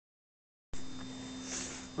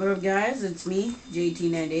What up, guys? It's me,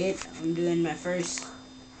 JT98. I'm doing my first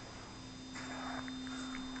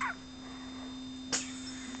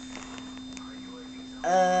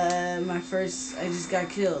I just got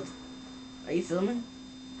killed. Are you filming?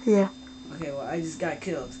 Yeah. Okay, well, I just got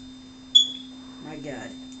killed. My god.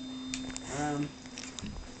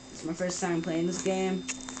 It's my first time playing this game.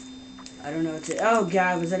 I don't know what to... Oh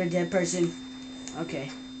god, was that a dead person? Okay.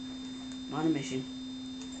 I'm on a mission.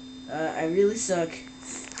 I really suck.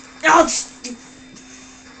 Oh!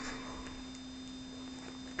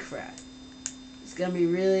 Crap. It's gonna be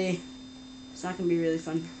really... It's not gonna be really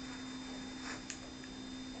fun.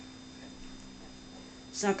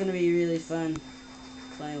 It's not gonna be really fun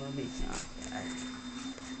playing with me. Oh, God.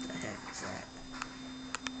 What the heck is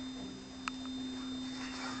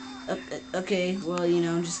that? Okay, well, you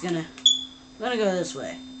know, I'm gonna go this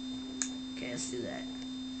way. Okay, let's do that.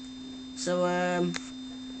 So,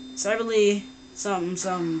 Cyberly something,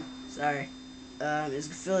 sorry, is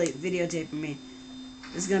affiliate videotaping me.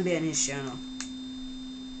 This is gonna be on his channel.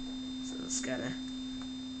 So it's gotta...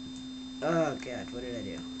 Oh, God, what did I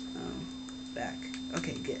do? Back.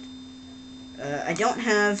 Okay, good. I don't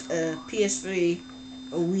have a PS3,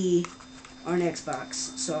 a Wii, or an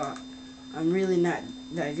Xbox, so I'm really not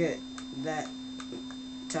that good, that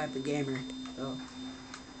type of gamer, though.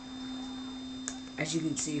 As you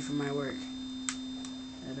can see from my work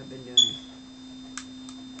that I've been doing.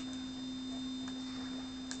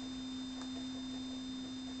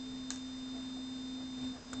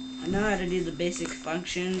 I know how to do the basic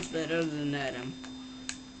functions, but other than that, I'm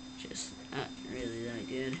just not really that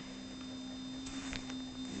good.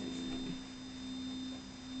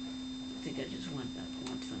 I think I just went that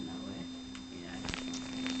way. Yeah,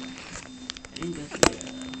 I didn't go through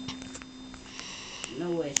there though.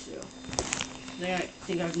 No way through. There, I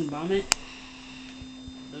think I can bomb it.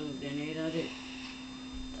 Throw a grenade at it.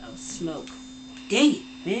 That was smoke. Dang it,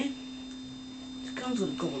 man! It comes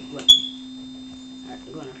with a gold weapon. Alright,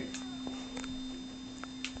 I'm going up here.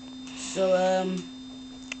 So,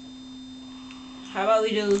 how about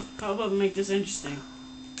we make this interesting?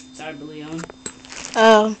 Sorry, Leon.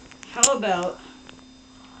 How about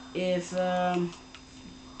if, I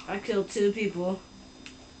kill 2 people,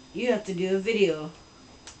 you have to do a video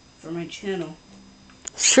for my channel.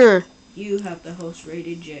 Sure. You have to host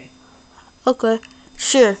Rated J. Okay.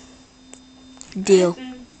 Sure. Deal.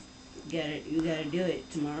 Right, you gotta do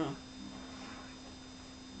it tomorrow.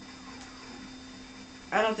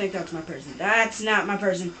 I don't think that's my person. That's not my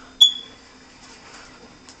person.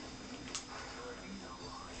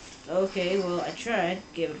 Okay, well, I tried.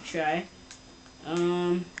 Gave it a try.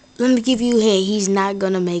 Let me give you a hint. He's not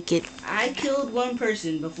gonna make it. I killed 1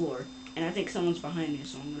 person before, and I think someone's behind me,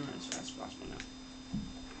 so I'm gonna run as fast as possible now.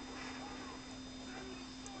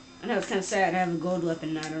 I know it's kind of sad I have a gold weapon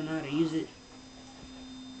and I don't know how to use it.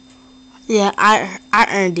 Yeah, I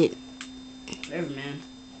earned it. Whatever, man.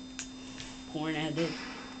 Porn addict.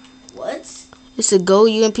 What? It's a gold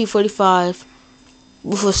UMP-45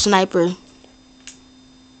 with a sniper.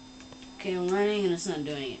 Okay, I'm running and it's not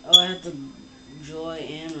doing it. Oh, I have to joy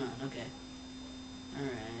and run. Okay.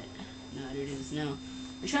 Alright. Now it is now.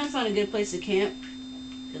 I'm trying to find a good place to camp,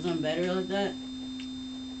 because I'm better like that.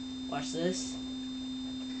 Watch this.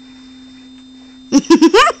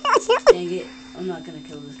 Dang it. I'm not gonna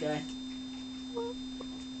kill this guy.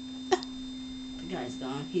 The guy's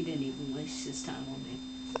gone. He didn't even waste his time on me.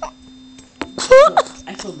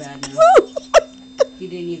 I feel bad now. He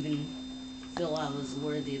didn't even feel I was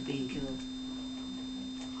worthy of being killed.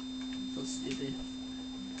 I feel stupid.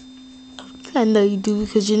 I know you do,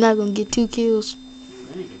 because you're not gonna get 2 kills. I'm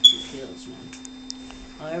gonna get 2 kills, man.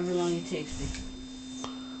 However long it takes me.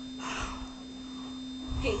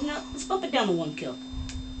 Okay, no, let's bump it down to 1 kill.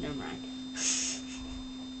 Never mind.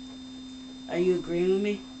 Are you agreeing with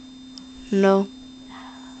me? No.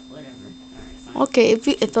 Whatever. Alright, fine. Okay, if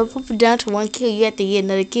I put it down to 1 kill, you have to get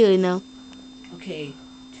another kill, you know. Okay,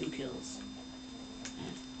 2 kills.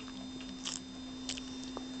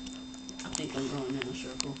 I think I'm going in a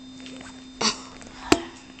circle.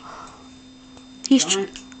 Darn.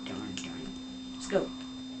 Scope.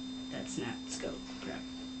 That's not scope. Crap.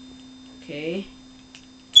 Okay.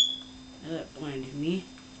 Now that blinded me.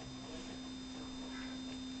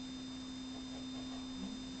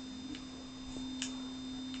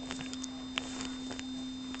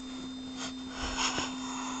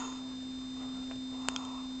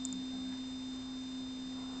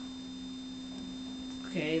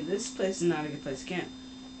 Okay, this place is not a good place to camp.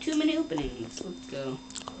 Too many openings. Let's go.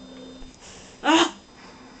 Ah!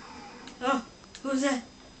 Oh! Who's that?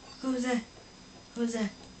 Who's that? Who's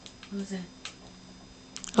that? Who's that?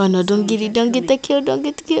 Oh no, don't Someone get tried it. to Don't kill get me. the kill. Don't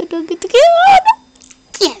get the kill. Don't get the kill. Oh, no.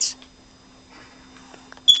 Yes.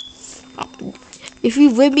 If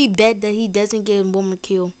you with me, bet that he doesn't get one more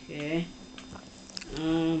kill. Okay.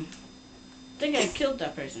 I think I killed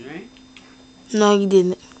that person, right? No, you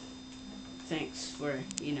didn't. Thanks for,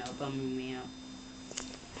 bumming me out.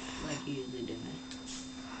 Like you usually do, man.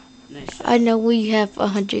 Nice I job. know we have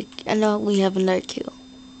 100. I know we have another kill.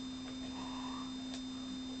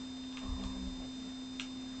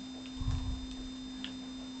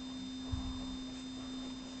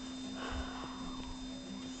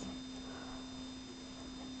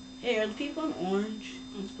 Hey, are the people in orange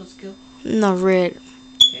I'm supposed to kill? No, red.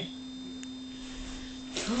 Okay.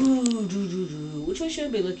 Ooh. Which one should I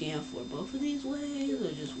be looking out for? Both of these ways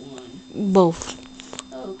or just one? Both.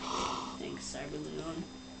 Okay. Thanks, Cyber Leon.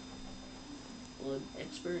 Blood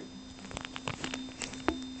expert.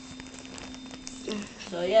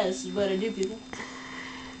 So yeah, this is what I do, people.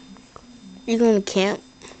 You gonna camp?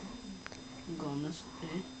 I'm going this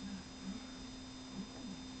way.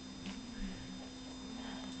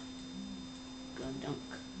 Gonna dunk.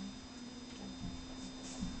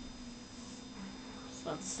 There's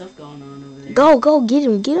lots of stuff going on over there. Go, get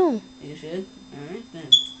him, get him. You should? Alright then.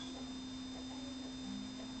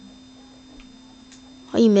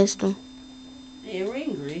 Oh, you missed him. Hey, we're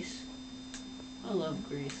in Greece. I love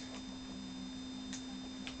Greece.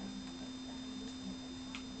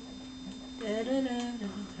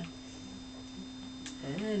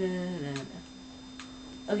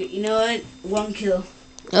 Okay, you know what? One kill.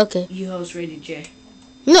 Okay. You host Rated J.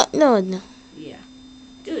 No. Yeah.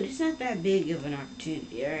 Dude, it's not that big of an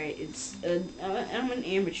opportunity, alright? I'm an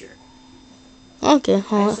amateur. Okay, I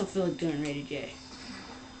hold on. still feel like doing Rated J.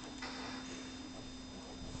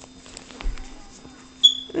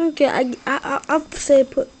 Okay, I say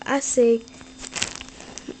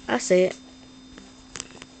I say it.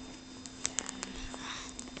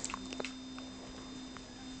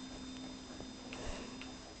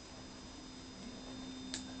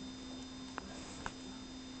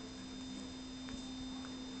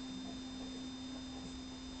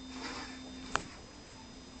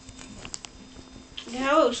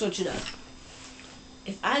 Now I'll switch it up.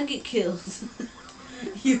 If I get killed,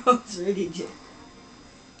 you host Rated J.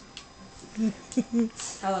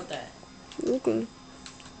 How about that? Okay.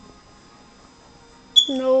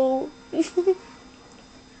 No. What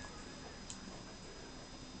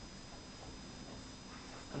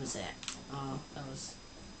was that? Oh, that was...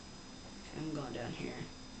 I'm going down here.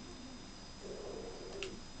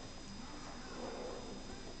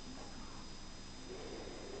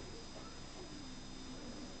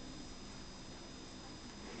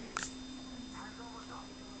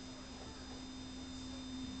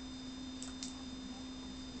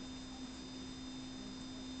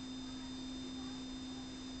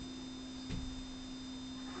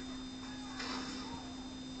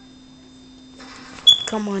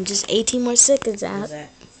 Come on, just 18 more seconds What was out. that?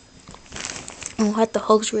 I'll have to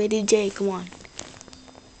host Rated J. Come on.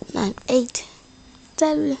 9, 8,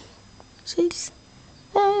 7, 6,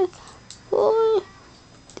 5, 4,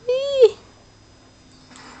 3.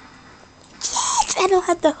 Yes, I don't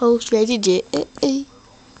have to host Rated J.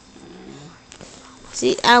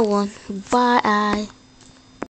 See, I won. Bye.